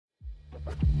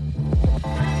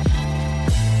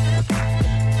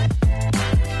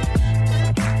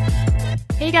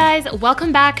Hey guys,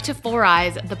 welcome back to Four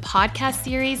Eyes, the podcast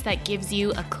series that gives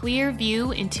you a clear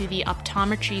view into the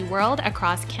optometry world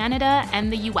across Canada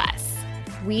and the US.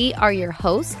 We are your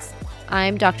hosts.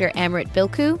 I'm Dr. Amrit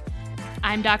Bilku.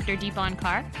 I'm Dr. Deepan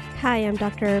Kar. Hi, I'm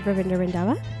Dr. Ravinder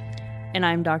Randhawa. And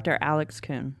I'm Dr. Alex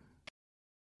Kuhn.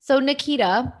 So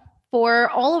Nikita, for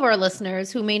all of our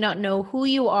listeners who may not know who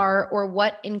you are or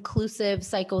what inclusive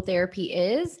psychotherapy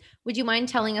is, would you mind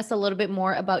telling us a little bit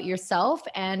more about yourself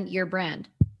and your brand?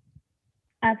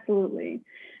 Absolutely.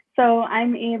 So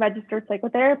I'm a registered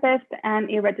psychotherapist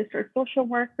and a registered social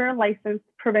worker licensed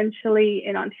provincially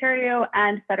in Ontario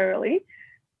and federally.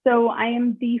 So I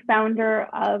am the founder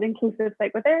of Inclusive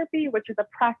Psychotherapy, which is a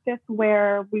practice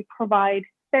where we provide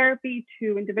therapy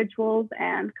to individuals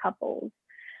and couples.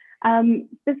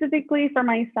 Specifically for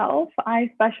myself, I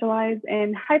specialize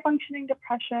in high-functioning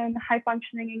depression,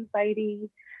 high-functioning anxiety,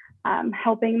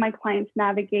 helping my clients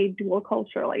navigate dual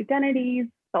cultural identities,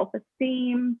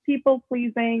 self-esteem,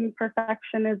 people-pleasing,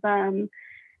 perfectionism,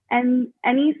 and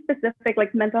any specific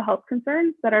like mental health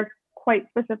concerns that are quite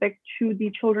specific to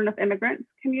the children of immigrants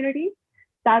community.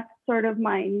 That's sort of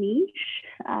my niche,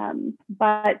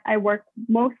 but I work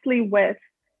mostly with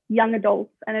young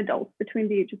adults and adults between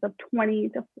the ages of 20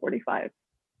 to 45.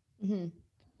 Mm-hmm.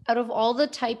 Out of all the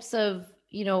types of,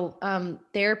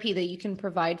 therapy that you can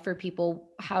provide for people,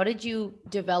 how did you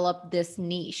develop this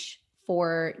niche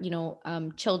for,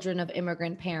 children of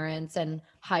immigrant parents and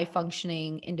high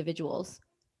functioning individuals?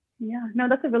 Yeah, no,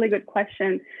 that's a really good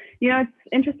question. It's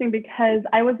interesting because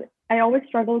I always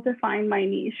struggled to find my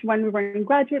niche. When we were in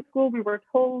graduate school, we were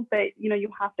told that, you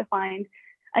have to find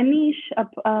a niche, a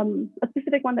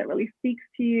specific one that really speaks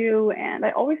to you. And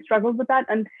I always struggled with that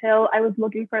until I was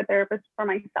looking for a therapist for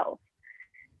myself.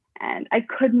 And I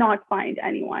could not find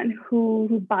anyone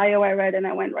whose bio I read and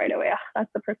I went right away,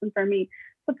 that's the person for me.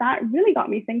 So that really got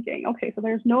me thinking, okay, so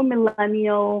there's no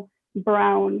millennial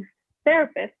brown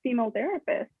therapist, female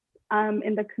therapist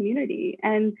in the community.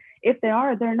 And if they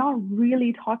are, they're not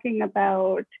really talking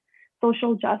about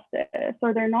social justice,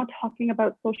 or they're not talking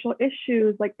about social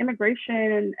issues like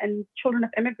immigration and children of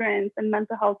immigrants and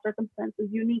mental health circumstances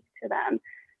unique to them.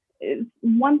 It's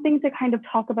one thing to kind of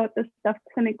talk about this stuff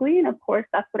clinically. And of course,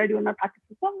 that's what I do in my practice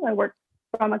as well. I work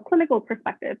from a clinical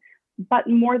perspective, but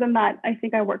more than that, I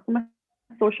think I work from a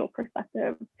social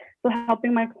perspective. So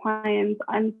helping my clients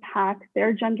unpack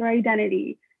their gender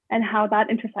identity and how that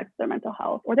intersects their mental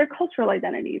health, or their cultural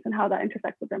identities and how that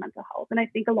intersects with their mental health. And I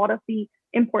think a lot of the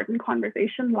important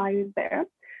conversation lies there.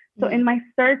 So in my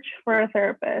search for a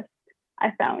therapist,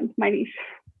 I found my niche.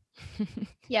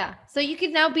 Yeah. So you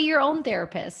can now be your own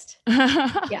therapist.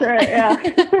 Yeah. Sure, yeah.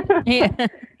 Yeah.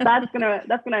 That's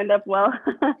gonna end up well.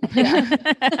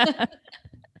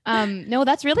 No,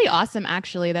 that's really awesome.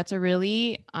 Actually, that's a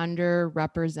really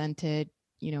underrepresented,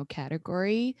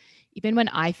 category. Even when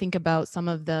I think about some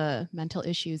of the mental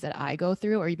issues that I go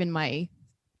through, or even my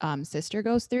sister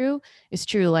goes through, it's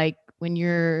true. Like when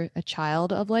you're a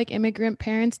child of like immigrant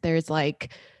parents, there's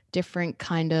like different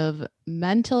kind of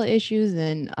mental issues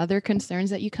and other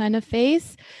concerns that you kind of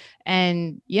face.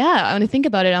 And yeah, when I think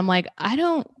about it, I'm like,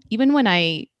 even when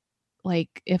I,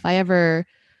 like, if I ever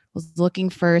was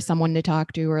looking for someone to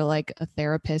talk to, or like a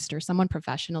therapist or someone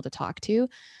professional to talk to,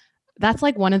 that's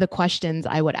like one of the questions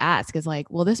I would ask is like,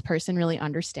 will this person really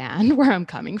understand where I'm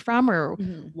coming from, or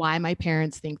why my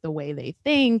parents think the way they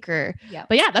think, or,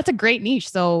 but yeah, that's a great niche.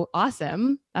 So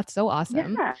awesome. That's so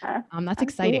awesome. Yeah, that's absolutely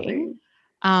exciting.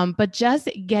 But just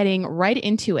getting right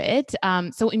into it.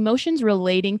 So emotions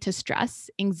relating to stress,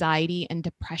 anxiety, and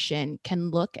depression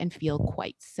can look and feel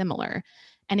quite similar.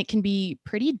 And it can be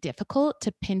pretty difficult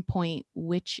to pinpoint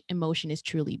which emotion is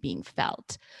truly being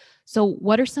felt. So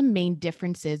what are some main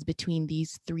differences between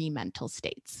these three mental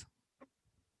states?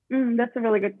 That's a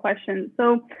really good question.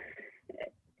 So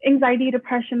anxiety,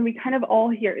 depression, we kind of all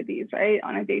hear these, right,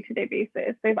 on a day-to-day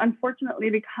basis. They've unfortunately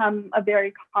become a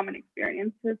very common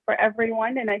experience for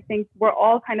everyone. And I think we're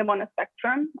all kind of on a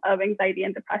spectrum of anxiety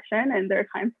and depression. And there are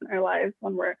times in our lives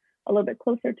when we're a little bit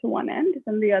closer to one end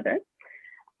than the other.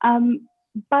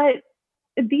 But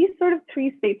these sort of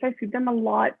three states, I see them a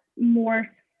lot more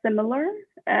similar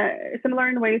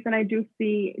in ways than I do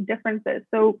see differences.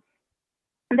 So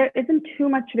there isn't too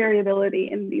much variability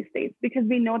in these states because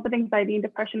we know that anxiety and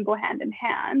depression go hand in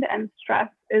hand, and stress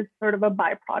is sort of a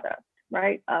byproduct,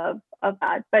 right, of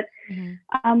that. But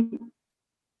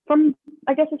from,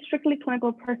 I guess, a strictly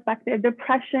clinical perspective,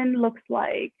 depression looks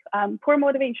like poor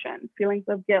motivation, feelings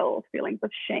of guilt, feelings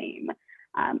of shame,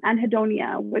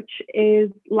 anhedonia, which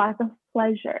is lack of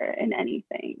pleasure in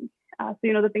anything,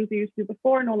 So, the things you used to do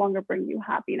before no longer bring you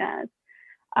happiness.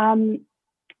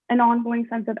 An ongoing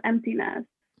sense of emptiness,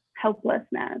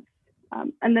 helplessness.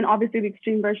 And then obviously the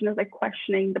extreme version is like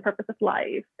questioning the purpose of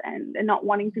life and not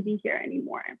wanting to be here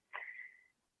anymore.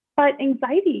 But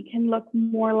anxiety can look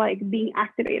more like being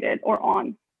activated or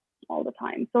on all the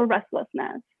time. So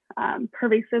restlessness,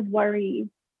 pervasive worry,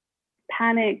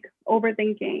 panic,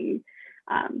 overthinking,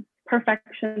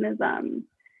 perfectionism.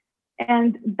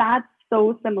 And that's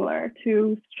so similar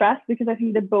to stress because I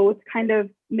think they both kind of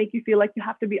make you feel like you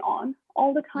have to be on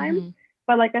all the time. Mhm.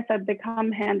 But like I said, they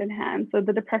come hand in hand. So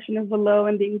the depression is the low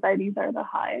and the anxieties are the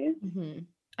highs. Mhm.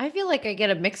 I feel like I get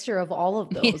a mixture of all of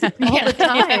those Yeah. all the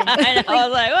time. I know. I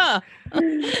was like,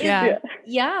 oh. Yeah.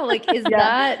 Yeah, like is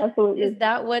Yeah, absolutely.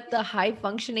 that what the high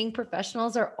functioning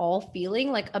professionals are all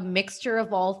feeling? Like a mixture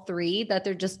of all three that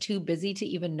they're just too busy to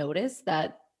even notice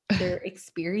that they're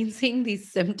experiencing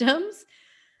these symptoms?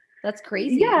 That's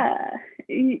crazy. Yeah,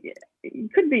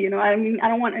 it could be, I mean, I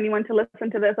don't want anyone to listen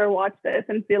to this or watch this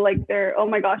and feel like they're, oh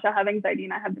my gosh, I have anxiety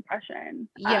and I have depression.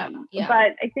 Yeah.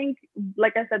 But I think,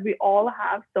 like I said, we all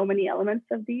have so many elements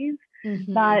of these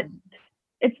Mhm. that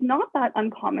it's not that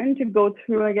uncommon to go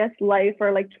through, I guess, life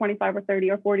or like 25 or 30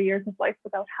 or 40 years of life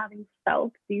without having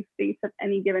felt these states at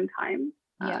any given time.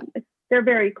 Yeah. They're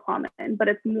very common, but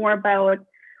it's more about,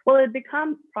 well, it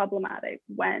becomes problematic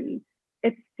when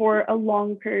it's for a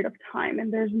long period of time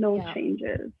and there's no Yeah.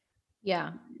 changes.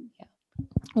 Yeah.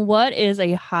 What is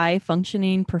a high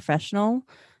functioning professional?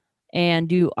 And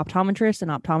do optometrists and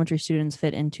optometry students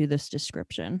fit into this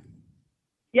description?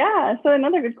 Yeah, so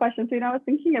another good question. So, I was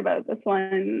thinking about this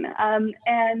one.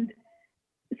 And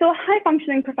so a high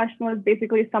functioning professional is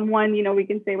basically someone, we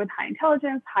can say with high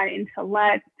intelligence, high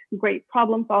intellect, great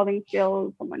problem solving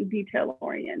skills, someone detail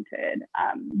oriented,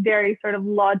 very sort of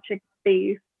logic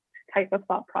based type of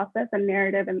thought process and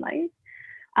narrative in life.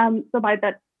 So by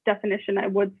that definition, I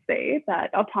would say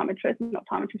that optometrists and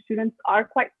optometry students are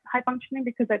quite high functioning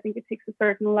because I think it takes a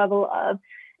certain level of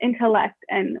intellect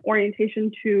and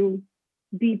orientation to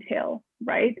detail,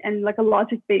 right? And like a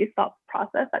logic-based thought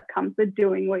process that comes with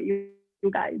doing what you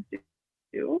guys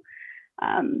do.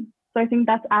 So I think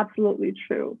that's absolutely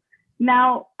true.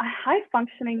 Now, a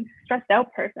high-functioning stressed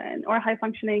out person or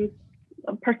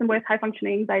a person with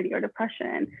high-functioning anxiety or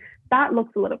depression, that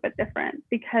looks a little bit different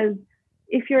because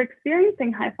if you're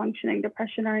experiencing high-functioning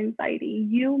depression or anxiety,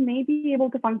 you may be able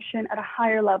to function at a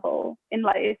higher level in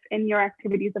life, in your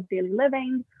activities of daily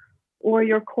living, or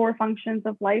your core functions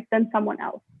of life than someone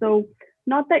else. So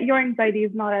not that your anxiety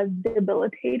is not as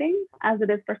debilitating as it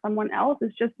is for someone else,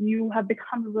 it's just you have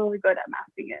become really good at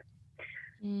masking it.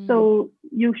 So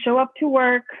you show up to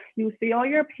work, you see all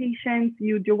your patients,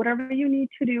 you do whatever you need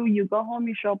to do, you go home,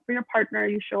 you show up for your partner,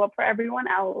 you show up for everyone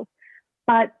else.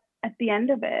 But at the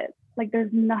end of it, like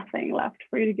there's nothing left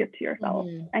for you to give to yourself.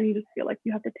 And you just feel like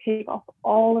you have to take off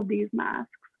all of these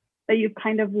masks that you've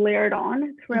kind of layered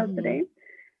on throughout the day.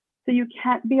 So you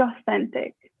can't be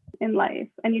authentic in life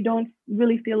and you don't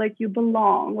really feel like you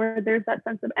belong, where there's that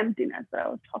sense of emptiness that I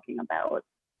was talking about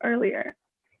earlier.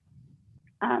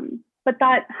 But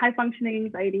that high functioning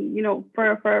anxiety,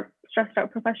 for a stressed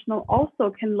out professional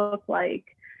also can look like,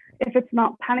 if it's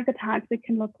not panic attacks, it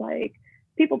can look like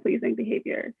people pleasing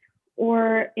behaviors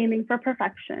or aiming for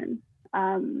perfection,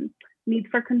 need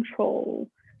for control,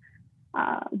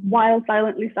 while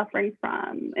silently suffering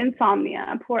from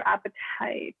insomnia, poor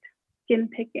appetite, skin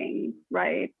picking,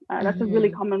 right? That's a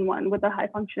really common one with the high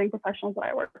functioning professionals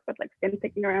that I work with, like skin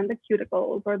picking around the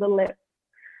cuticles or the lips,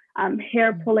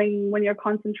 hair pulling when you're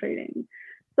concentrating.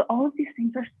 So all of these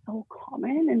things are so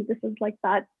common, and this is like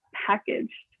that package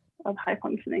of high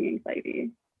functioning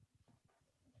anxiety.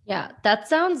 Yeah,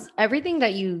 everything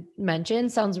that you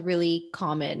mentioned sounds really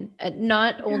common,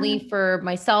 not only for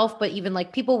myself, but even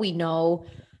like people we know,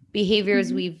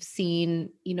 behaviors we've seen,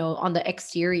 on the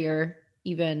exterior,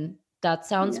 even that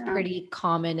sounds pretty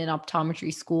common in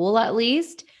optometry school, at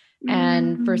least.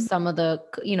 And for some of the,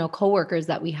 coworkers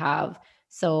that we have.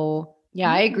 So yeah,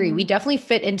 I agree. We definitely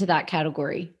fit into that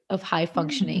category of high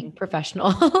functioning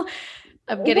professional.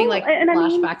 I'm getting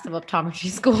flashbacks of optometry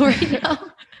school right now.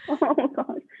 Oh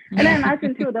gosh. And I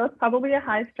imagine too, that was probably a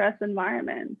high stress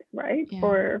environment, right?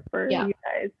 For you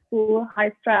guys, school,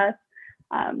 high stress,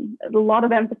 a lot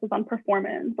of emphasis on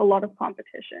performance, a lot of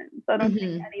competition. So I don't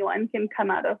think anyone can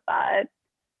come out of that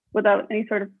without any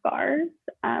sort of scars.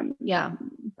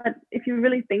 But if you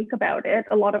really think about it,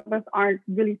 a lot of us aren't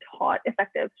really taught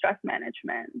effective stress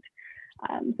management.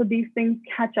 So these things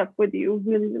catch up with you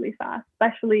really, really fast,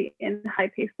 especially in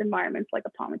high-paced environments like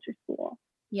optometry school.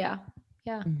 Yeah.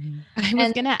 Yeah. I was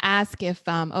And- gonna ask if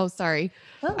oh sorry.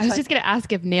 Oh, I was just gonna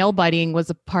ask if nail biting was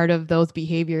a part of those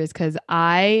behaviors because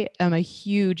I am a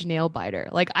huge nail biter.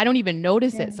 Like I don't even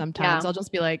notice Yeah. it sometimes. Yeah. I'll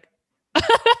just be like so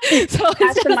it's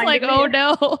just like, Absent-mindedly, oh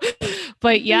yeah. no.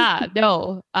 But yeah,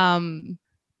 no.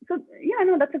 So yeah,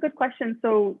 no, that's a good question.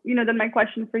 So, then my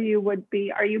question for you would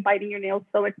be, are you biting your nails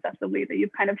so excessively that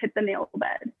you've kind of hit the nail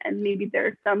bed and maybe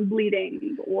there's some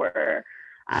bleeding or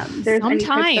there's any types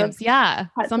Sometimes, of yeah.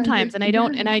 cuts Sometimes. And I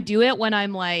don't and yeah. I do it when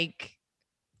I'm like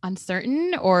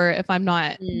uncertain or if I'm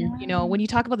not, Mm. when you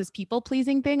talk about this people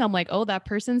pleasing thing, I'm like, oh, that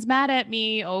person's mad at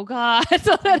me. Oh God.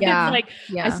 So then Yeah. it's like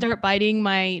I Yeah. start biting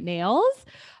my nails.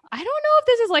 I don't know if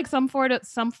this is like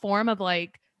some form of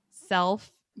like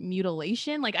self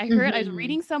mutilation. Like I heard, I was Mhm.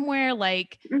 reading somewhere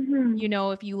like,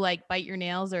 Mhm. if you like bite your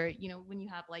nails or, when you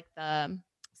have like the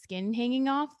skin hanging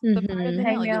off the part of the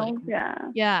nail, you like,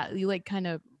 Hangnails, you like kind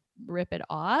of rip it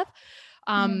off.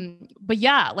 Yeah. But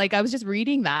yeah, like I was just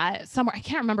reading that somewhere. I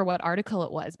can't remember what article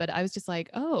it was, but I was just like,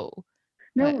 oh,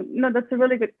 but No, that's a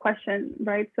really good question,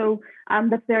 right? So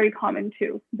that's very common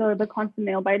too, the constant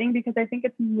nail biting, because I think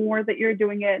it's more that you're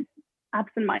doing it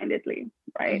absent-mindedly,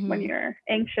 right? When Mhm. you're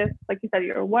anxious, like you said,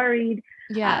 you're worried,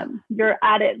 yeah. you're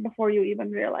at it before you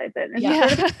even realize it. And Yeah.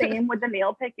 it's sort of the same with the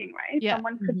nail picking, right? Yeah.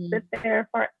 Someone could Mhm. sit there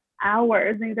for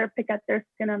hours and either pick at their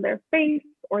skin on their face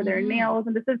or their Mhm. nails.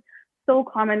 And this is so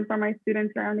common for my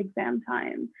students around exam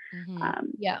time.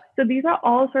 Mhm. Yeah. So these are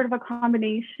all sort of a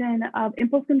combination of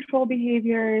impulse control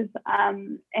behaviors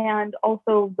and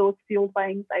also those fueled by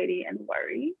anxiety and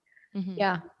worry. Mhm.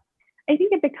 Yeah. I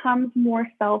think it becomes more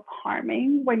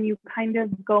self-harming when you kind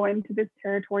of go into this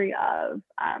territory of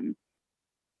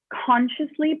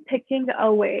consciously picking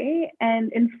away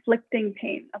and inflicting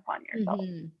pain upon yourself,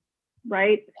 Mhm.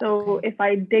 right? So Okay. if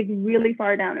I dig really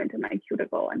far down into my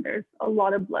cuticle and there's a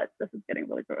lot of blood, this is getting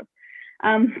really gross.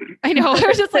 I know. I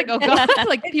was just like, oh God,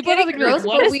 like It's people are getting gonna be like, gross,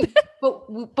 what is this?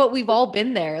 but we've all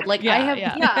been there. Like I have,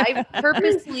 Yeah. I've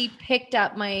purposely picked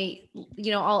at my,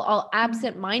 I'll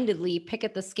absent-mindedly pick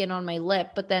at the skin on my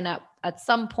lip, but then at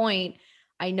some point,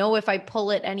 I know if I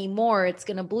pull it anymore, it's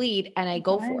gonna bleed, and I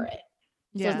go for Right. it.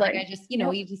 So Yeah. it's like I Right. just,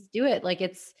 Yep. you just do it. Like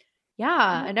it's,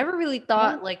 I never really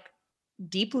thought Yep. like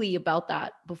deeply about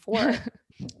that before.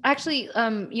 Actually,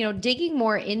 digging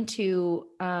more into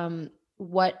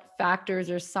what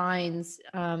factors or signs,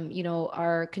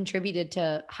 are contributed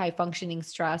to high functioning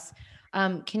stress.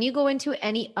 Can you go into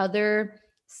any other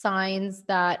signs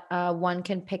that one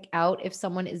can pick out if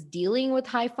someone is dealing with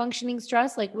high functioning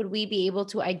stress? Like, would we be able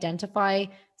to identify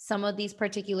some of these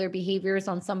particular behaviors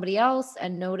on somebody else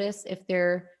and notice if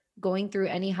they're going through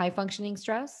any high functioning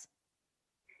stress?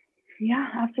 Yeah,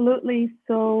 absolutely.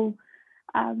 So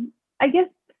I guess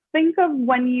think of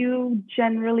when you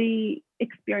generally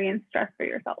experience stress for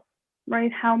yourself,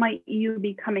 right? How might you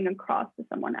be coming across to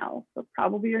someone else? So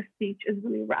probably your speech is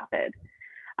really rapid.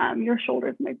 Your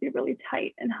shoulders might be really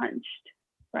tight and hunched,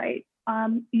 right?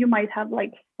 You might have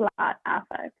like flat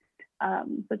affect,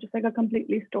 so just like a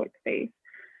completely stoic face.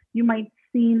 You might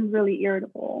seem really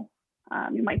irritable.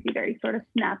 You might be very sort of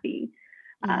snappy.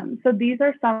 So these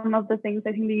are some of the things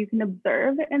I think that you can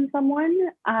observe in someone.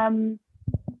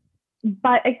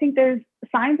 But I think there's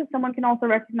signs that someone can also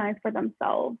recognize for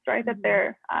themselves, right? That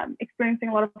they're experiencing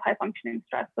a lot of high functioning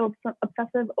stress. So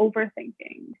obsessive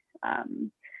overthinking,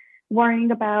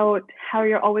 worrying about how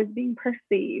you're always being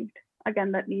perceived.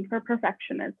 Again, that need for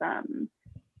perfectionism,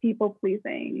 people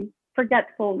pleasing,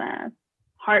 forgetfulness,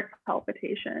 heart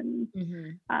palpitations,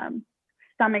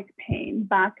 stomach pain,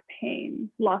 back pain,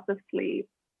 loss of sleep,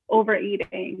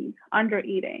 overeating,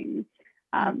 undereating,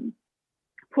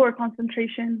 poor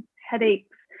concentration,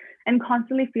 headaches, and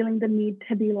constantly feeling the need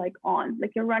to be like on,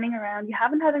 like you're running around, you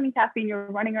haven't had any caffeine, you're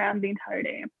running around the entire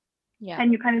day. Yeah.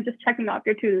 And you're kind of just checking off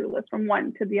your to-do list from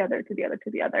one to the other, to the other, to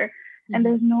the other. And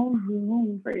there's no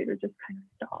room for you to just kind of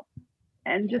stop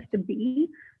and just to be.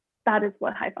 That is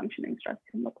what high functioning stress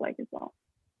can look like as well.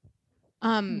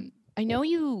 I know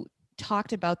you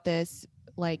talked about this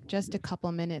like just a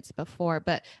couple minutes before,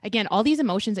 but again, all these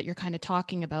emotions that you're kind of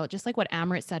talking about, just like what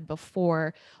Amrit said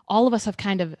before, all of us have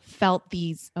kind of felt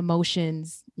these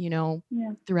emotions,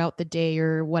 throughout the day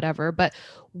or whatever. But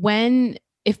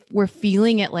if we're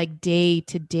feeling it like day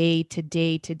to day to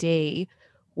day to day,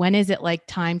 when is it like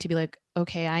time to be like,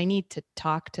 okay, I need to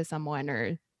talk to someone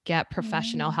or get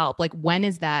professional help? Like, when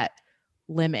is that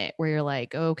limit where you're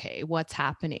like, okay, what's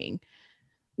happening?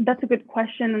 That's a good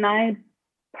question. And I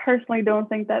personally don't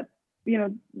think that,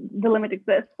 the limit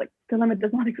exists. Like the limit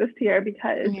does not exist here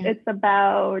because it's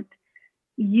about,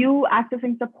 you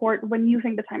accessing support when you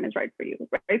think the time is right for you,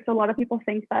 right? So a lot of people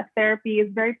think that therapy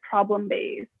is very problem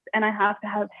based and I have to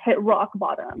have hit rock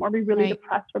bottom or be really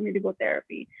depressed for me to go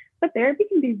therapy. But therapy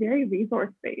can be very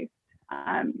resource based.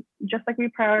 Just like we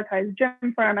prioritize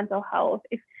gym for our mental health.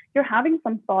 If you're having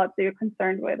some thoughts that you're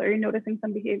concerned with, or you're noticing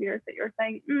some behaviors that you're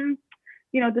saying,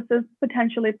 this is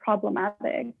potentially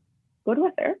problematic, go to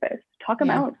a therapist, talk them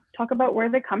out, talk about where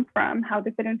they come from, how they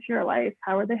fit into your life,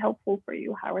 how are they helpful for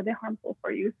you, how are they harmful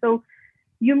for you. So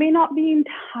you may not be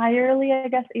entirely, I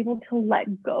guess, able to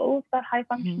let go of that high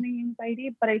functioning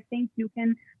anxiety, but I think you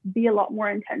can be a lot more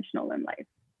intentional in life.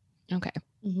 Okay.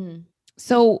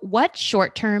 So what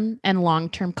short-term and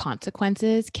long-term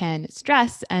consequences can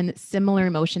stress and similar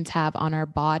emotions have on our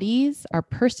bodies, our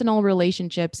personal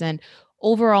relationships, and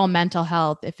overall mental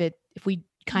health if we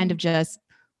kind of just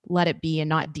let it be and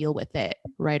not deal with it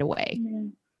right away?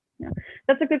 Yeah.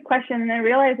 That's a good question. And I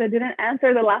realized I didn't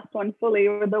answer the last one fully,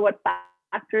 or the what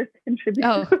factors contribute.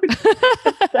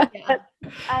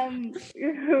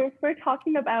 If we're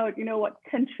talking about, what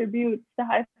contributes to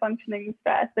high functioning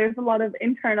stress, there's a lot of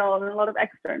internal and a lot of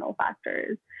external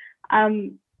factors.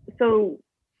 So,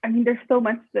 there's so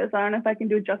much to this. I don't know if I can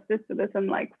do justice to this in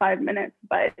like 5 minutes,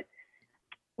 but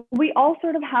we all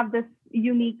sort of have this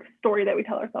unique story that we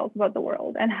tell ourselves about the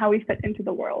world and how we fit into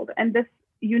the world. And this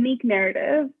unique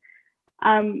narrative,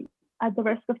 at the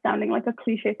risk of sounding like a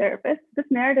cliche therapist, this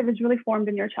narrative is really formed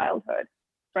in your childhood,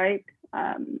 right?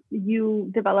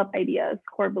 You develop ideas,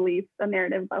 core beliefs, a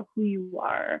narrative about who you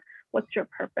are, what's your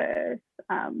purpose,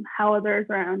 how others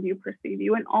around you perceive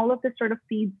you. And all of this sort of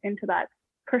feeds into that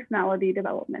personality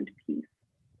development piece,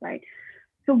 right?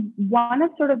 So one of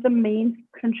sort of the main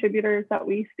contributors that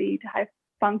we see to high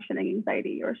functioning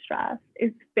anxiety or stress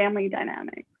is family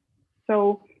dynamics.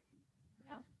 So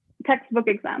textbook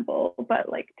example, but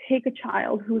like take a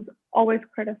child who's always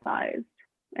criticized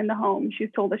in the home. She's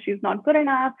told that she's not good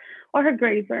enough or her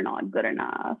grades are not good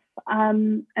enough,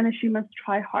 and that she must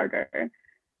try harder.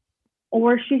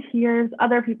 Or she hears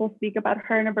other people speak about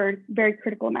her in a very, very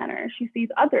critical manner. She sees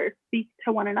others speak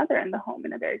to one another in the home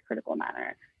in a very critical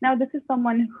manner. Now, this is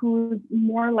someone who's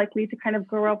more likely to kind of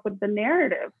grow up with the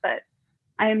narrative that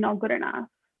I am not good enough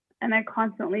and I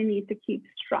constantly need to keep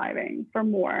striving for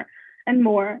more and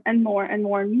more and more and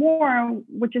more and more,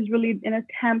 which is really an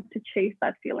attempt to chase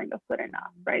that feeling of good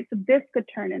enough, right? So this could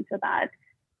turn into that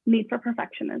need for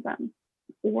perfectionism,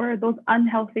 or those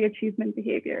unhealthy achievement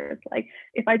behaviors. Like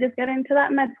if I just get into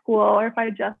that med school, or if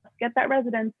I just get that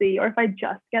residency, or if I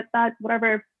just get that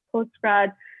whatever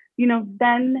post-grad,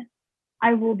 then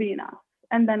I will be enough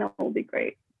and then it will be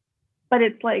great. But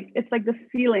it's like this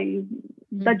feeling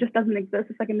that just doesn't exist.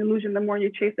 It's like an illusion. The more you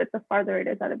chase it, the farther it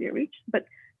is out of your reach. But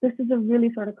this is a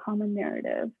really sort of common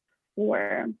narrative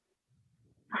for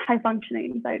high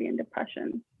functioning anxiety and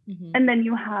depression. And then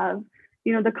you have,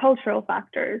 the cultural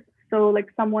factors. So like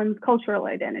someone's cultural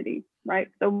identity, right?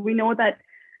 So we know that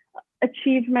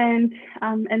achievement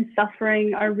and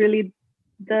suffering are really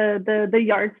the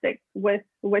yardstick with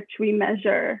which we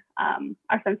measure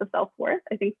our sense of self-worth.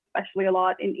 I think especially a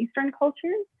lot in Eastern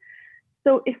cultures.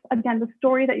 So if, again, the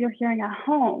story that you're hearing at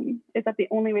home is that the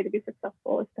only way to be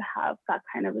successful is to have that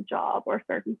kind of a job or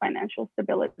certain financial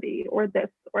stability or this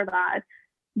or that,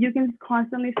 you can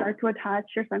constantly start to attach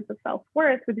your sense of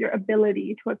self-worth with your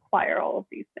ability to acquire all of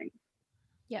these things.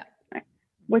 Yeah. Right?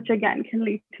 Which again can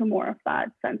lead to more of that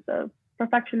sense of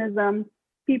perfectionism,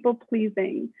 people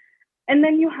pleasing. And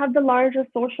then you have the larger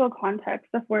social context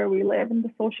of where we live and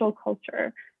the social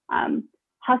culture.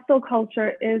 Hustle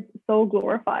culture is so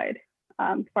glorified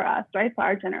for us, right? For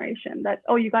our generation, that,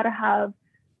 you got to have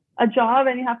a job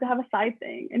and you have to have a side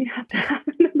thing and you have to have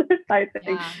another side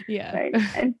thing. Yeah. Right.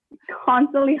 And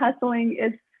constantly hustling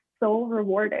is so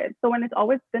rewarded. So when it's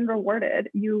always been rewarded,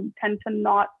 you tend to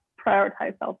not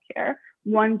prioritize self-care.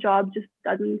 One job just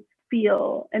doesn't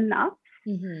feel enough.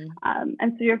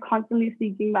 And so you're constantly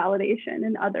seeking validation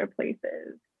in other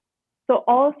places. So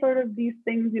all sort of these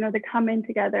things, they come in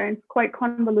together and it's quite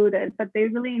convoluted, but they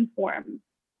really inform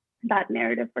that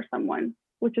narrative for someone,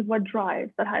 which is what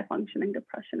drives that high functioning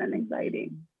depression and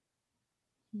anxiety.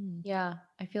 Yeah,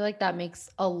 I feel like that makes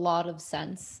a lot of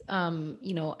sense.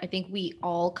 I think we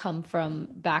all come from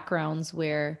backgrounds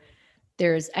where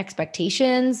there's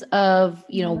expectations of,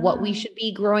 what we should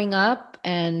be growing up.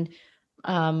 And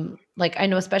like, I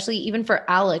know, especially even for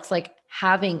Alex, like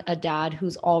having a dad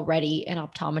who's already an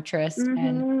optometrist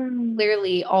and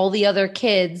clearly all the other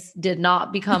kids did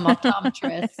not become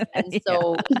optometrists. And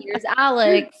so here's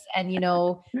Alex, and,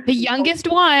 The youngest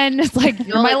one. It's like,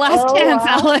 you're my like, last chance,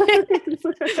 wow.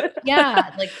 Alex.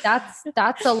 yeah, like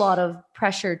that's a lot of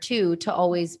pressure too, to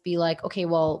always be like, okay,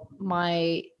 well,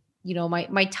 my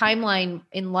timeline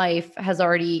in life has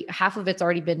already, half of it's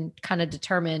already been kind of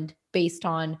determined based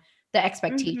on the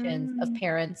expectations of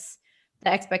parents,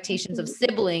 the expectations of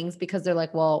siblings, because they're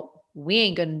like, well, we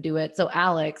ain't gonna do it, so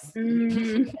Alex.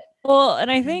 Well, and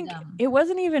I think And, it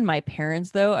wasn't even my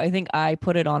parents though. I think I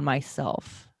put it on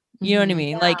myself. You know what I mean?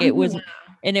 Yeah. Like it was,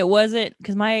 and it wasn't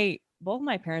because both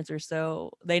my parents are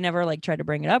they never like tried to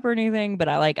bring it up or anything, but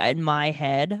in my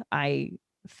head, I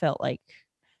felt like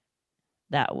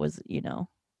that was,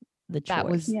 the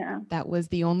choice. That was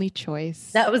the only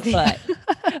choice. That was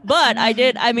but I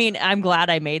did. I mean, I'm glad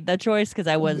I made the choice because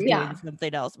I was doing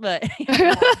something else. But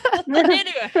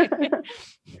anyway,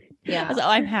 yeah. So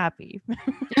I'm happy.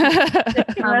 That's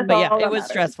But yeah, all it that was matters.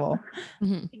 stressful.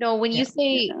 When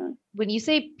you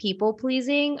say people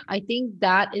pleasing, I think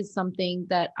that is something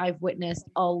that I've witnessed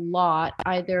a lot,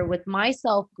 either with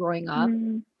myself growing up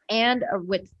and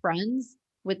with friends,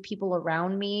 with people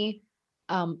around me.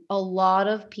 A lot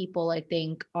of people, I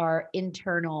think, are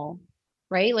internal,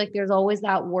 right? Like there's always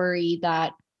that worry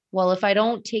that, well, if I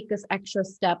don't take this extra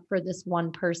step for this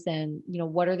one person,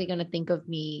 what are they going to think of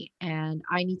me? And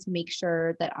I need to make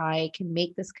sure that I can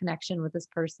make this connection with this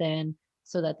person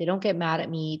so that they don't get mad at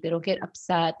me, they don't get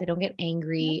upset, they don't get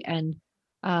angry. And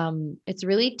it's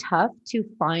really tough to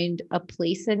find a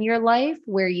place in your life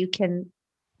where you can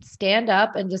stand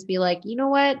up and just be like, you know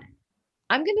what?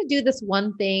 I'm going to do this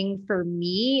one thing for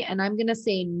me, and I'm going to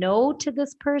say no to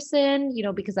this person,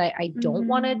 because I don't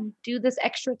want to do this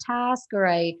extra task, or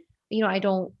I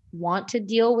don't want to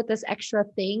deal with this extra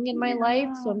thing in my life.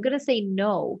 So I'm going to say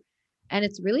no. And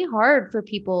it's really hard for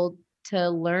people to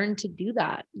learn to do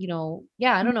that. I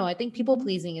don't know. I think people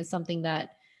pleasing is something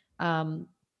that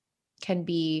can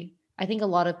be, I think a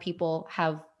lot of people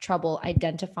have trouble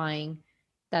identifying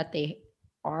that they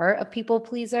are a people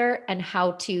pleaser and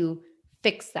how to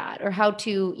fix that, or how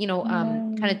to,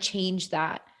 kind of change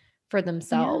that for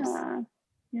themselves.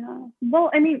 Yeah. Well,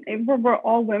 I mean, we're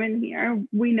all women here.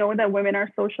 We know that women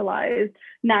are socialized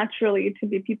naturally to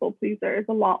be people pleasers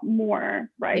a lot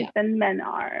more, right, than men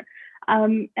are.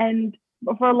 And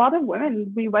for a lot of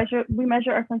women, we measure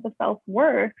our sense of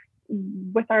self-worth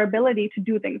with our ability to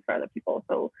do things for other people.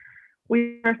 So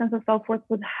we measure our sense of self-worth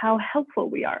with how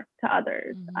helpful we are to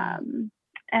others.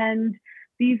 And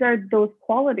these are those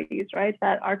qualities, right,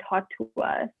 that are taught to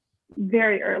us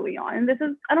very early on.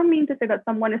 And I don't mean to say that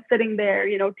someone is sitting there,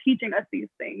 teaching us these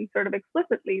things sort of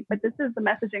explicitly, but this is the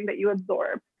messaging that you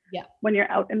absorb when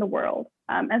you're out in the world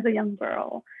as a young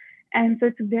girl. And so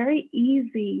it's very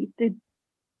easy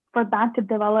for that to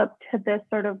develop to this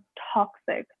sort of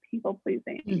toxic people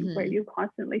pleasing, where you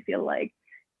constantly feel like,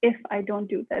 if I don't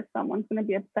do this, someone's going to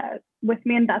be upset with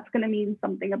me, and that's going to mean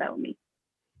something about me.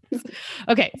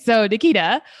 Okay, so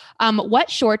Nikita, what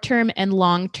short-term and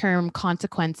long-term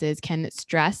consequences can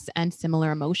stress and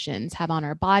similar emotions have on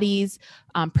our bodies,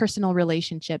 personal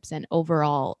relationships, and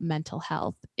overall mental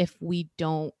health if we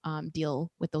don't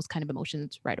deal with those kind of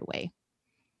emotions right away?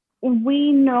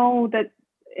 We know that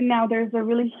now there's a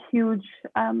really huge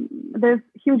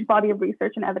body of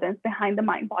research and evidence behind the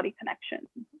mind-body connection,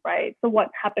 right? So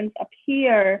what happens up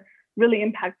here really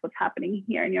impacts what's happening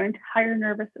here in your entire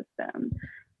nervous system.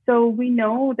 So we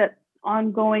know that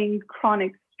ongoing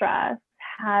chronic stress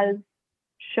has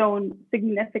shown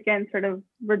significant sort of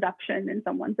reduction in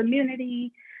someone's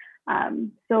immunity.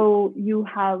 So you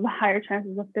have higher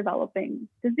chances of developing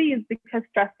disease because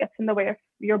stress gets in the way of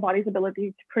your body's ability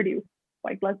to produce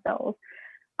white blood cells,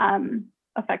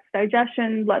 affects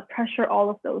digestion, blood pressure,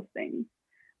 all of those things.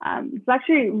 It's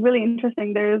actually really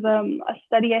interesting. There's a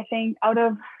study, I think, out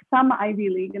of some Ivy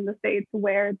League in the States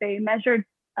where they measured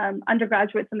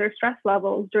undergraduates and their stress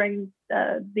levels during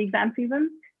the exam season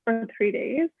for 3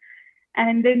 days.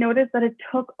 And they noticed that it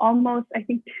took almost, I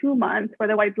think, 2 months for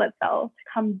the white blood cells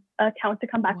to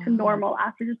come back to normal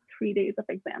after just 3 days of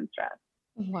exam stress.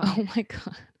 Wow. Oh my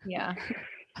God. Yeah.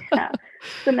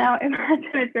 So now imagine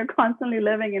if you're constantly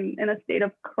living in a state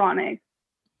of chronic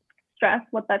stress,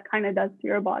 what that kind of does to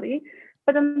your body.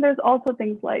 But then there's also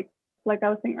things like I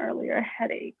was saying earlier,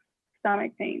 headaches,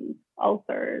 stomach pains,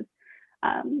 ulcers,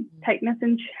 tightness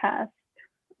in chest,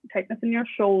 tightness in your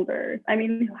shoulders. I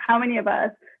mean, how many of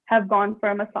us have gone for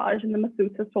a massage and the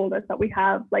masseuse has told us that we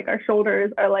have, like, our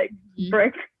shoulders are like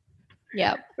brick?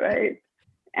 Yeah. Right.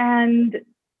 And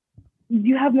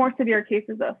you have more severe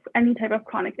cases of any type of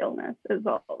chronic illness as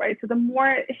well, right? So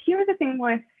here's the thing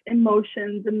with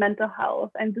emotions and mental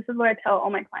health, and this is what I tell all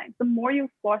my clients, the more you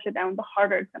squash it down, the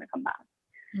harder it's going to come back.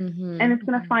 And it's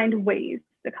going to find ways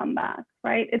to come back,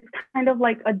 right? It's kind of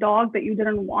like a dog that you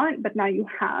didn't want, but now you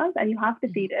have, and you have to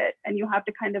feed it, and you have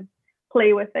to kind of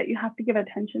play with it. You have to give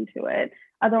attention to it.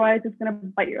 Otherwise, it's going to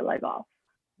bite your leg off.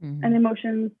 And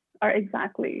emotions are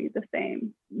exactly the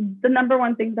same. The number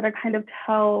one thing that I kind of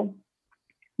tell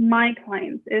my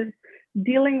clients is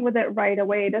dealing with it right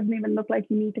away. It doesn't even look like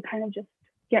you need to kind of just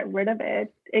get rid of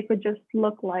it. It could just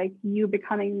look like you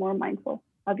becoming more mindful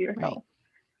of yourself,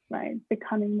 right?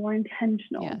 Becoming more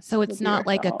intentional. Yeah. So it's not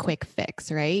like a quick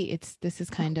fix, right? This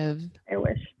is kind of I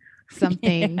wish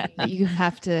something that you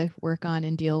have to work on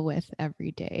and deal with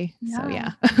every day. So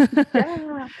yeah.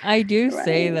 I do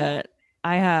say that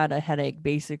I had a headache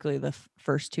basically the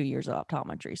first 2 years of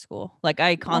optometry school. Like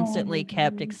I constantly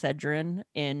kept Excedrin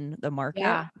in the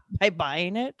market by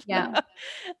buying it.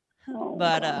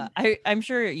 But I'm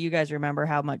sure you guys remember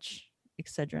how much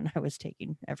Excedrin I was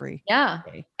taking every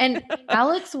day. And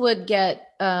Alex would get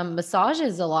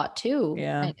massages a lot too.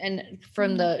 And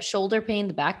from the shoulder pain,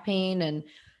 the back pain, and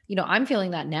I'm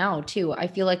feeling that now too. I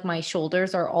feel like my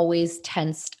shoulders are always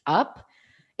tensed up.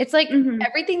 It's like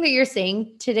everything that you're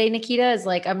saying today, Nikita, is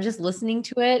like I'm just listening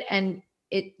to it, and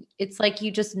it's like you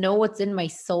just know what's in my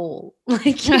soul.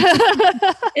 Like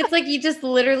it's like you just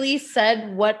literally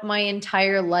said what my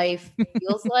entire life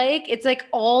feels like. It's like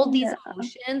all these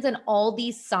emotions and all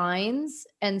these signs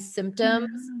and symptoms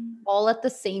all at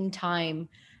the same time.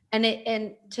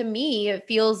 And to me, it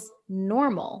feels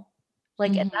normal.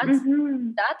 Like, and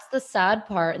that's the sad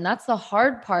part. And that's the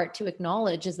hard part to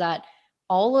acknowledge, is that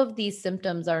all of these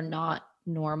symptoms are not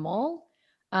normal.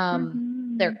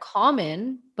 They're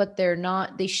common, but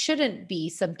they shouldn't be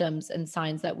symptoms and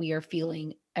signs that we are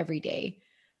feeling every day.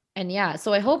 And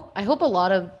so I hope a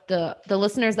lot of the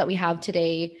listeners that we have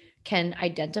today can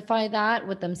identify that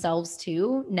with themselves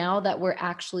too, now that we're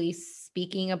actually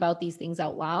speaking about these things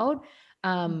out loud,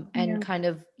 and kind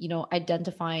of,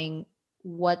 identifying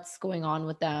what's going on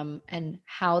with them and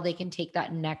how they can take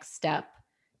that next step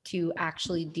to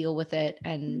actually deal with it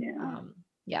and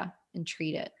and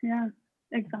treat it. Yeah,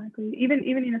 exactly.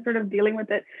 Even sort of dealing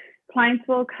with it, clients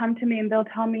will come to me and they'll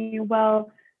tell me,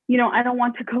 well, I don't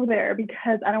want to go there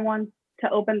because I don't want to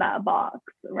open that box,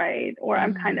 right? Or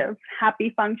I'm kind of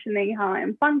happy functioning how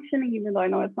I'm functioning, even though I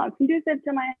know it's not conducive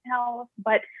to my health,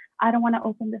 but I don't want to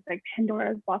open this like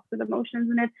Pandora's box of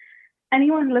emotions. And if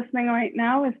anyone listening right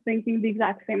now is thinking the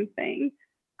exact same thing,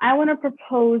 I want to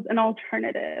propose an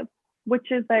alternative,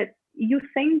 which is that you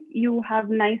think you have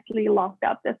nicely locked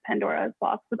up this Pandora's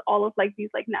box with all of like these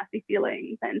like nasty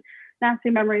feelings and nasty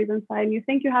memories inside. And you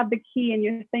think you have the key and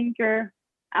you think you're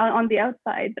out on the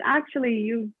outside, but actually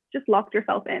you just locked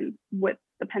yourself in with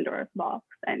the Pandora's box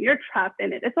and you're trapped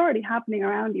in it. It's already happening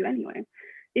around you anyway.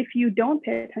 If you don't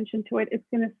pay attention to it, it's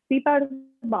going to seep out of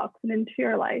the box and into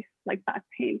your life, like back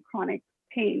pain, chronic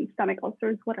pain, stomach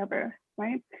ulcers, whatever,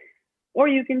 right? Or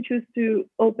you can choose to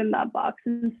open that box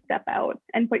and step out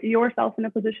and put yourself in a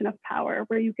position of power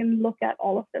where you can look at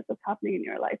all of this that's happening in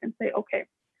your life and say, okay,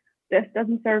 this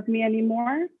doesn't serve me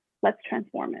anymore. Let's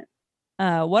transform it.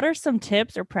 What are some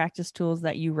tips or practice tools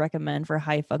that you recommend for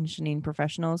high functioning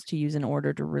professionals to use in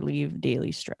order to relieve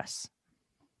daily stress?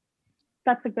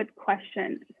 That's a good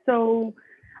question. So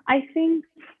I think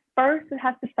first it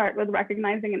has to start with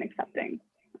recognizing and accepting.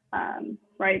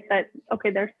 Right? That, okay,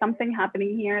 there's something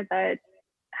happening here that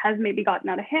has maybe gotten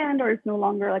out of hand or is no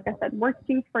longer, like I said,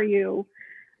 working for you.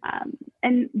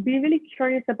 And be really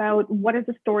curious about what is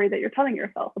the story that you're telling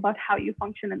yourself about how you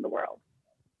function in the world,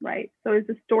 right? So is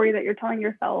the story that you're telling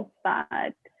yourself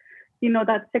that,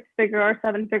 that 6-figure or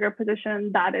 7-figure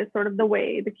position, that is sort of the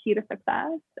way, the key to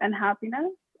success and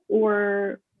happiness?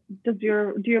 Or do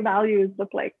your values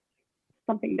look like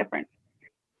something different?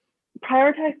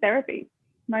 Prioritize therapy.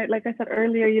 Right? Like I said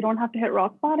earlier, you don't have to hit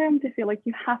rock bottom to feel like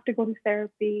you have to go to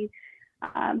therapy.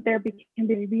 Therapy can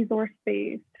be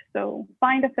resource-based. So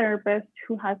find a therapist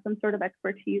who has some sort of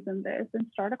expertise in this and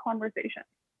start a conversation.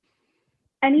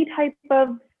 Any type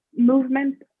of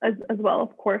movement as well,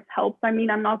 of course, helps. I mean,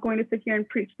 I'm not going to sit here and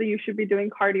preach that you should be doing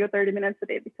cardio 30 minutes a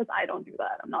day because I don't do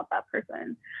that. I'm not that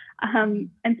person. And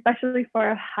especially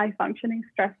for a high-functioning,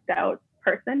 stressed out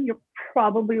person, you're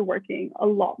probably working a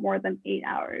lot more than 8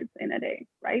 hours in a day,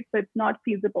 right? So it's not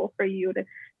feasible for you to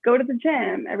go to the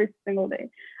gym every single day.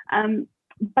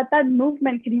 But that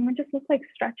movement can even just look like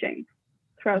stretching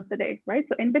throughout the day, right?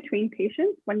 So in between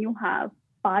patients, when you have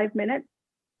 5 minutes,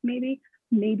 maybe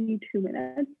 2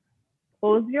 minutes,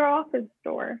 close your office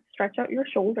door, stretch out your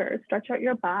shoulders, stretch out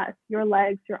your back, your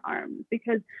legs, your arms,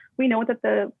 because we know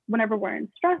that whenever we're in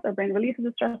stress, our brain releases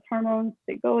the stress hormones.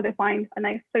 They find a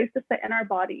nice place to sit in our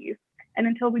bodies. And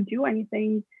until we do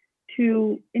anything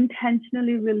to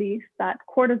intentionally release that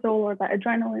cortisol or that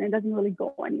adrenaline, it doesn't really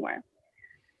go anywhere.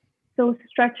 So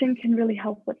stretching can really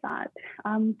help with that.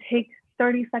 Take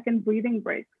 30-second breathing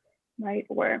breaks, right?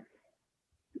 Or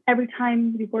every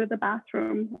time you go to the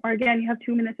bathroom, or again, you have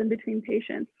 2 minutes in between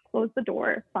patients, close the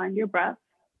door, find your breath.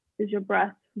 Is your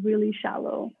breath really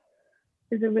shallow?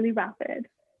 Is it really rapid?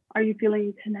 Are you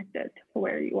feeling connected to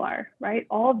where you are, right?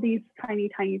 All of these tiny,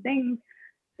 tiny things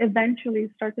eventually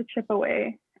start to chip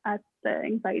away at the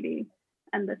anxiety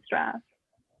and the stress.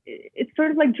 It's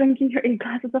sort of like drinking your 8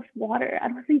 glasses of water. I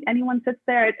don't think anyone sits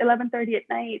there at 11:30 at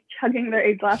night chugging their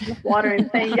 8 glasses of water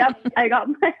and saying, "Yep, I got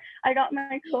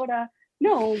my quota."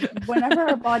 No, whenever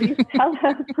our bodies tell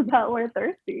us that we're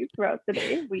thirsty throughout the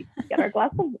day, we get our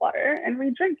glass of water and we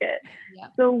drink it. Yeah.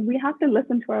 So we have to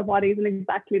listen to our bodies in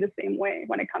exactly the same way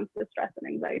when it comes to stress and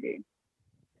anxiety.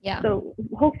 Yeah. So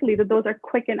hopefully those are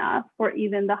quick enough for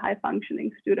even the high functioning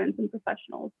students and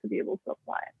professionals to be able to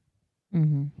apply.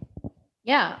 Mm-hmm.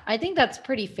 Yeah, I think that's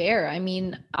pretty fair. I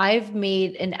mean, I've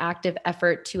made an active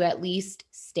effort to at least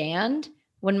stand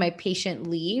when my patient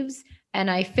leaves, and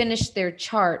I finish their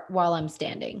chart while I'm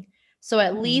standing. So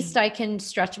at least I can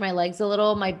stretch my legs a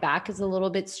little. My back is a little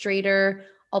bit straighter.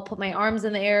 I'll put my arms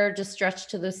in the air, just stretch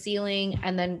to the ceiling,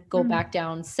 and then go back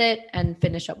down, sit, and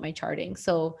finish up my charting.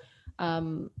 So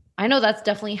I know that's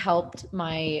definitely helped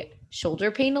my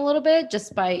shoulder pain a little bit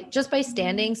just by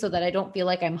standing, so that I don't feel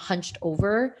like I'm hunched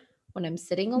over when I'm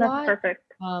sitting a lot. That's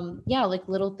perfect. Yeah, like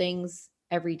little things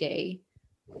every day.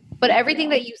 But everything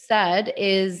that you said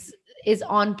is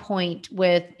on point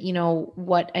with, you know,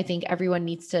 what I think everyone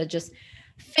needs to just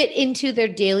fit into their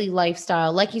daily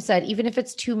lifestyle. Like you said, even if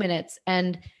it's 2 minutes,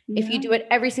 and if you do it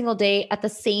every single day at the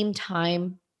same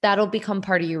time, that'll become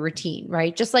part of your routine,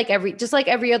 right? Just like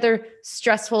every other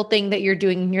stressful thing that you're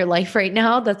doing in your life right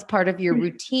now, that's part of your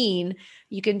routine.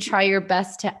 You can try your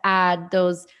best to add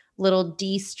those little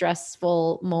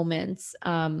de-stressful moments,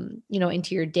 you know,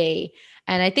 into your day.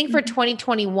 And I think for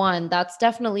 2021, that's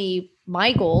definitely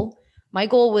my goal. My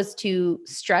goal was to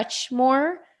stretch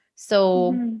more.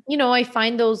 So, you know, I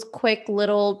find those quick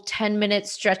little 10-minute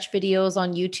stretch videos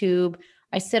on YouTube.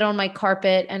 I sit on my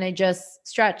carpet and I just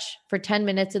stretch for 10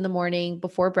 minutes in the morning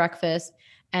before breakfast.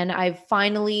 And I've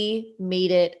finally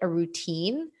made it a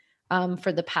routine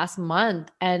for the past month,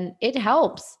 and it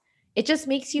helps. It just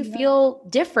makes you feel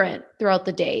different throughout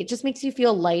the day. It just makes you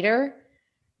feel lighter,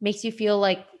 makes you feel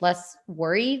like less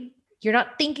worried. You're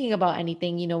not thinking about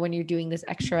anything, you know, when you're doing this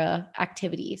extra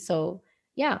activity. So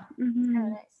yeah.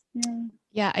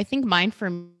 Yeah, I think mine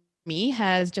for me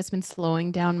has just been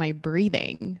slowing down my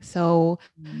breathing. So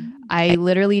I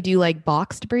literally do like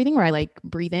boxed breathing, where I like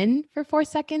breathe in for 4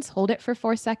 seconds, hold it for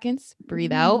 4 seconds,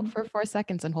 breathe out for 4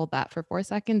 seconds, and hold that for 4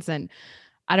 seconds. And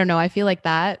I don't know, I feel like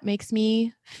that makes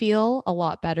me feel a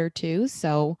lot better too.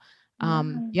 So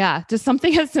yeah, just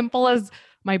something as simple as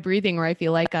my breathing, where I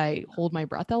feel like I hold my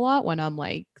breath a lot when I'm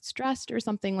like stressed or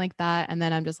something like that. And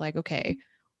then I'm just like, okay,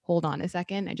 hold on a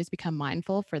second. I just become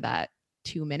mindful for that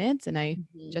 2 minutes, and I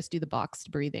just do the boxed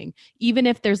breathing. Even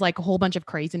if there's like a whole bunch of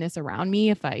craziness around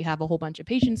me, if I have a whole bunch of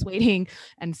patients waiting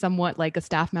and somewhat like a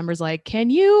staff member's like,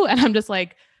 can you? And I'm just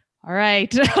like, all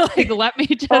right, like, let me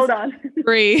just Hold on.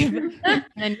 breathe.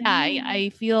 And yeah,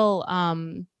 I feel,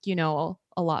 you know,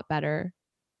 a lot better.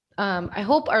 I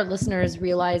hope our listeners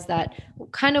realize that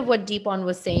kind of what Deepan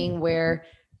was saying, where,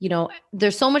 you know,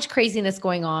 there's so much craziness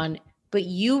going on, but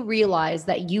you realize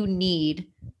that you need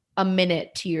a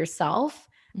minute to yourself.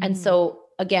 And so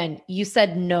again, you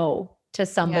said no to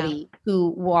somebody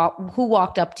who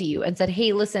walked up to you and said,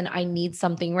 hey, listen, I need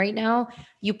something right now.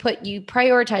 You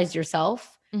prioritized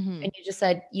yourself. And you just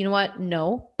said, you know what?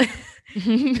 No.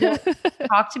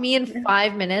 Talk to me in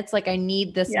 5 minutes. Like, I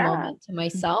need this moment to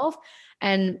myself.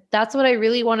 And that's what I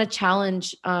really want to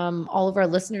challenge all of our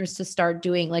listeners to start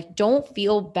doing. Like, don't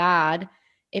feel bad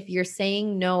if you're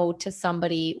saying no to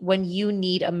somebody when you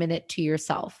need a minute to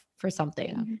yourself for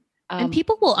something. And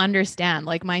people will understand.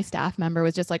 Like, my staff member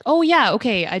was just like, oh yeah,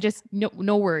 okay, I just,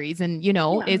 no worries. And you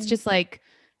know, it's just like,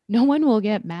 no one will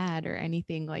get mad or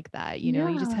anything like that. You know,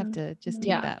 you just have to just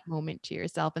take that moment to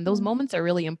yourself. And those moments are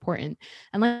really important.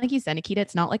 And like you said, Nikita,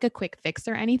 it's not like a quick fix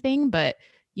or anything, but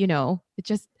you know, it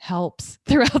just helps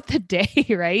throughout the day.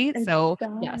 Right. So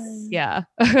yeah,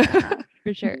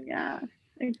 for sure. Yeah,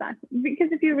 exactly.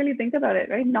 Because if you really think about it,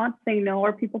 right, not saying no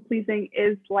or people pleasing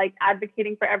is like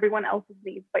advocating for everyone else's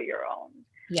needs but your own.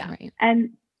 Yeah. Right.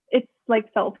 And it's like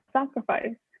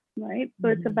self-sacrifice, right? So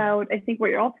it's about, I think what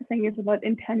you're also saying is about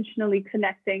intentionally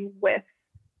connecting with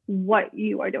what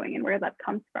you are doing and where that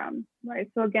comes from, right?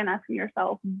 So again, asking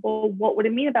yourself, well, what would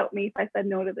it mean about me if I said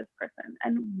no to this person?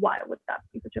 And why would that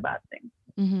be such a bad thing?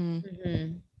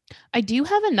 Mm-hmm. I do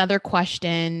have another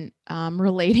question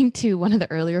relating to one of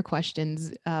the earlier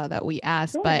questions that we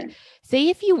asked, but say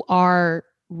if you are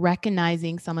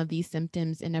recognizing some of these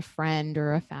symptoms in a friend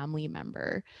or a family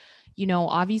member,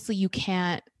 obviously you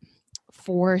can't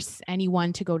force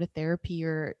anyone to go to therapy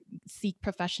or seek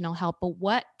professional help, but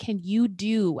what can you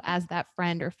do as that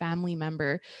friend or family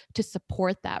member to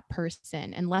support that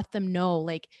person and let them know,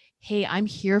 like, hey, I'm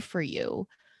here for you.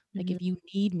 Like, if you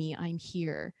need me, I'm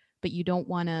here, but you don't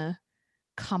want to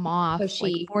come off pushy,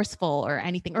 like forceful or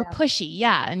anything or pushy.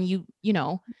 Yeah. And you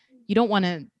don't want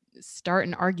to start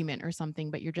an argument or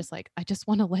something, but you're just like, I just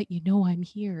want to let you know I'm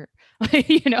here.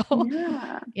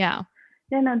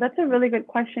 Yeah, no, that's a really good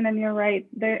question. And you're right.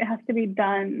 It has to be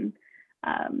done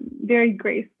very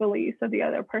gracefully so the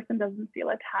other person doesn't feel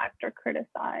attacked or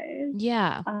criticized.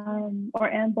 Yeah.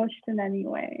 Or ambushed in any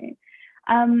way.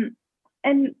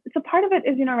 And so part of it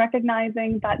is,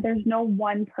 recognizing that there's no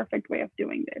one perfect way of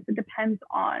doing this. It depends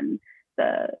on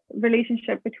the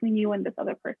relationship between you and this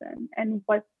other person and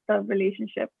what the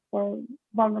relationship or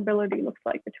vulnerability looks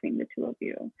like between the two of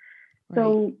you. Right.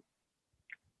 So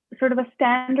sort of a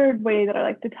standard way that I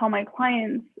like to tell my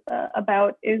clients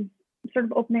about is sort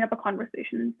of opening up a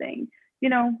conversation and saying,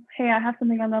 hey, I have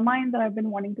something on my mind that I've been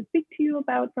wanting to speak to you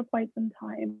about for quite some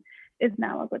time. Is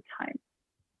now a good time?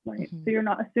 Right. So you're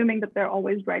not assuming that they're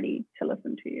always ready to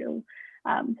listen to you.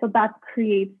 So that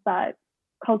creates that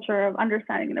culture of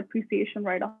understanding and appreciation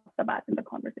right off the bat in the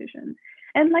conversation.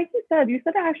 And like you said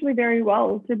it actually very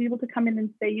well to be able to come in and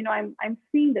say, I'm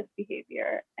seeing this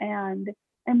behavior and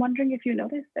I'm wondering if you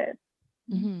noticed it.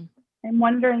 I'm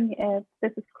wondering if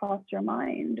this has crossed your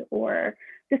mind, or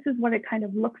this is what it kind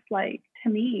of looks like to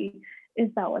me. Is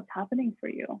that what's happening for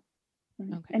you?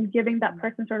 Right? Okay. And giving that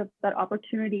person sort of that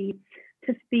opportunity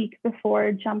to speak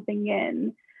before jumping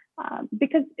in,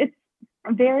 because it's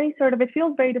it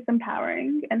feels very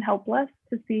disempowering and helpless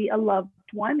to see a loved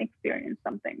one experience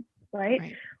something,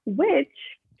 right? Which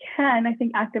can, I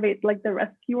think, activate like the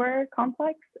rescuer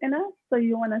complex in us. So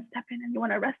you want to step in and you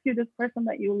want to rescue this person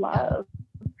that you love,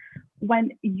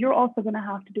 when you're also going to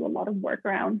have to do a lot of work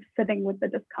around sitting with the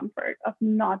discomfort of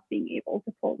not being able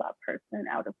to pull that person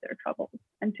out of their troubles,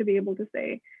 and to be able to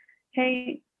say,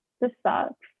 hey, this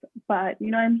sucks, but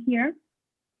I'm here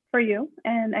for you,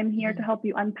 and I'm here to help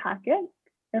you unpack it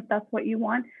if that's what you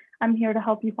want. I'm here to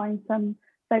help you find some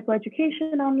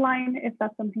psychoeducation online. If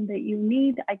that's something that you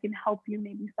need, I can help you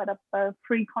maybe set up a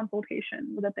free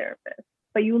consultation with a therapist.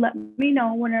 But you let me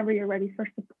know whenever you're ready for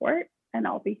support, and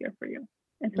I'll be here for you,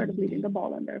 and sort of leaving the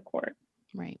ball in their court.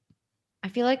 Right. I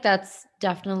feel like that's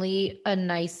definitely a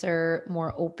nicer,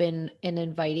 more open and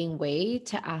inviting way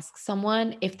to ask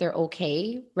someone if they're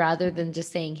okay, rather than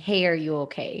just saying, hey, are you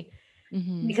okay?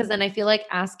 Because then I feel like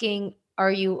asking,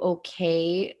 are you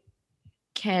okay,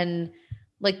 can,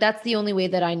 like, that's the only way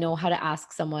that I know how to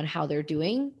ask someone how they're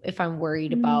doing. If I'm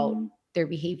worried about their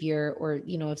behavior, or,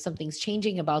 if something's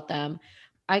changing about them,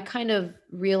 I kind of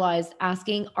realized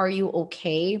asking, are you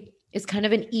okay, is kind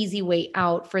of an easy way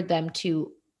out for them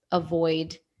to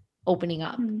avoid opening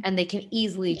up. And they can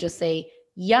easily just say,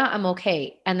 yeah, I'm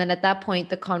okay. And then at that point,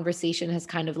 the conversation has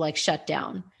kind of like shut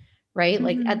down, right?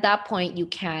 Like at that point, you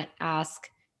can't ask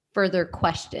further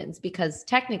questions because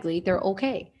technically they're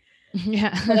okay.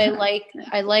 Yeah. But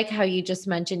I like how you just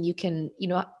mentioned you can,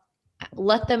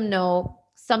 let them know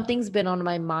something's been on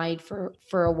my mind for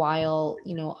a while.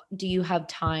 Do you have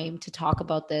time to talk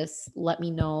about this? Let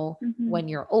me know when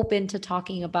you're open to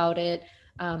talking about it.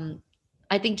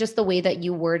 I think just the way that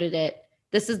you worded it,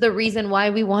 this is the reason why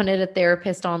we wanted a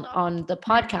therapist on the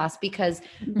podcast, because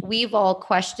we've all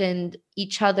questioned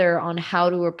each other on how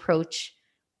to approach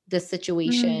this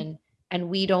situation, and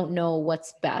we don't know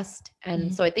what's best.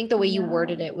 And so I think the way you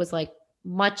worded it was like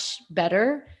much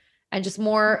better and just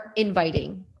more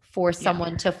inviting for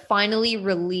someone to finally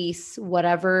release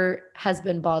whatever has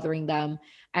been bothering them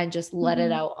and just let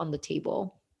it out on the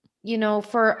table.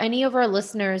 For any of our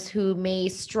listeners who may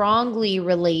strongly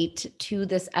relate to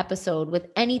this episode with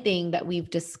anything that we've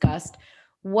discussed,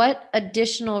 what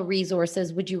additional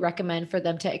resources would you recommend for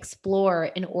them to explore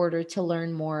in order to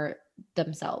learn more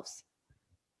themselves?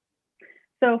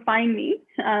 So find me.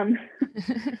 I'm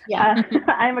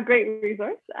a great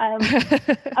resource.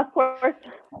 Of course,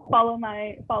 follow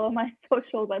my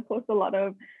socials. I post a lot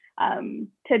of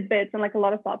tidbits and like a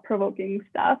lot of thought-provoking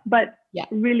stuff. But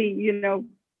really,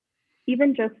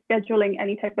 even just scheduling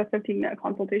any type of 15-minute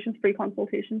consultations, free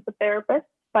consultations with therapists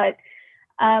But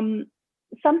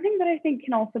something that I think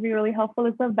can also be really helpful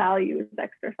is the values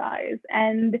exercise.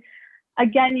 And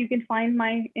again, you can find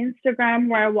my Instagram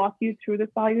where I walk you through this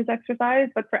values exercise.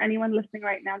 But for anyone listening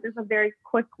right now, there's a very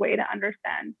quick way to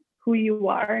understand who you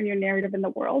are and your narrative in the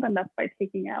world. And that's by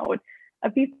taking out a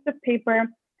piece of paper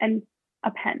and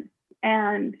a pen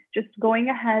and just going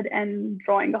ahead and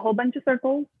drawing a whole bunch of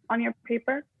circles on your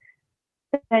paper.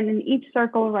 And in each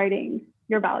circle, writing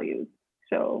your values.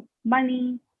 So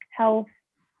money, health,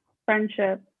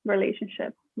 friendship,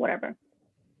 relationship, whatever.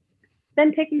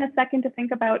 Then taking a second to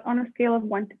think about, on a scale of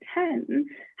 1 to 10,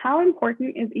 how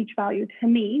important is each value to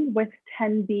me, with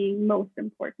 10 being most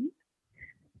important.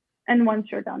 And once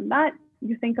you're done that,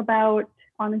 you think about,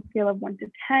 on a scale of 1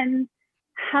 to 10,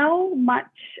 how much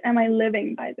am I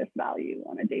living by this value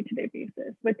on a day-to-day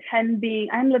basis? With 10 being,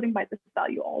 I'm living by this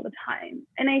value all the time.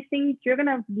 And I think you're going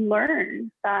to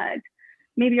learn that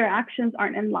maybe your actions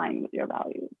aren't in line with your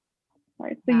values.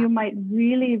 Right? So you might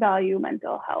really value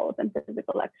mental health and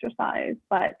physical exercise,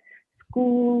 but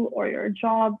school or your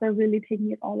jobs are really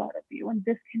taking it all out of you. And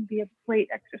this can be a great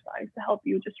exercise to help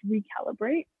you just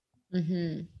recalibrate.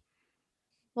 Mm-hmm.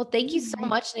 Well, thank you so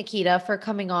much, Nikita, for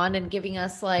coming on and giving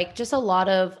us like just a lot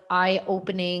of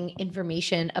eye-opening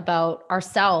information about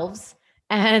ourselves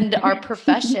and our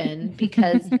profession,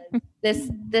 because this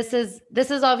is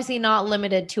obviously not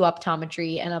limited to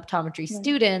optometry and optometry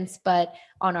students, but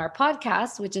on our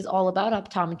podcast, which is all about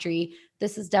optometry,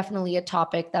 this is definitely a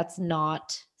topic that's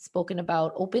not spoken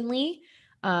about openly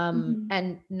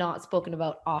and not spoken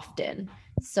about often.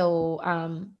 So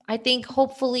I think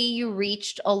hopefully you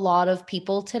reached a lot of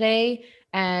people today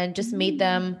and just made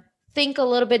them think a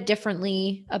little bit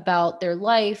differently about their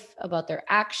life, about their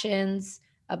actions,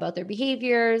 about their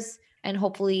behaviors, and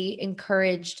hopefully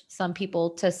encouraged some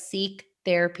people to seek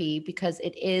therapy, because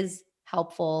it is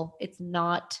helpful. It's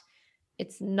not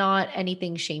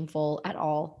anything shameful at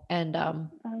all. And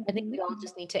I think we all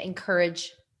just need to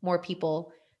encourage more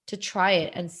people to try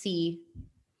it and see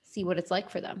what it's like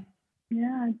for them.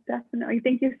 Yeah, definitely.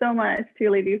 Thank you so much, two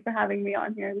ladies, for having me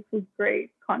on here. This was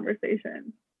great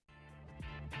conversation.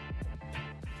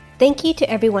 Thank you to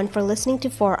everyone for listening to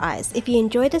Four Eyes. If you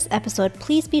enjoyed this episode,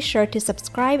 please be sure to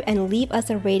subscribe and leave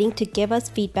us a rating to give us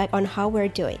feedback on how we're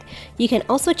doing. You can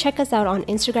also check us out on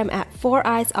Instagram at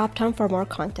 4EyesOptom for more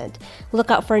content. Look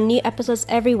out for new episodes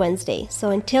every Wednesday. So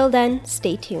until then,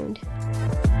 stay tuned.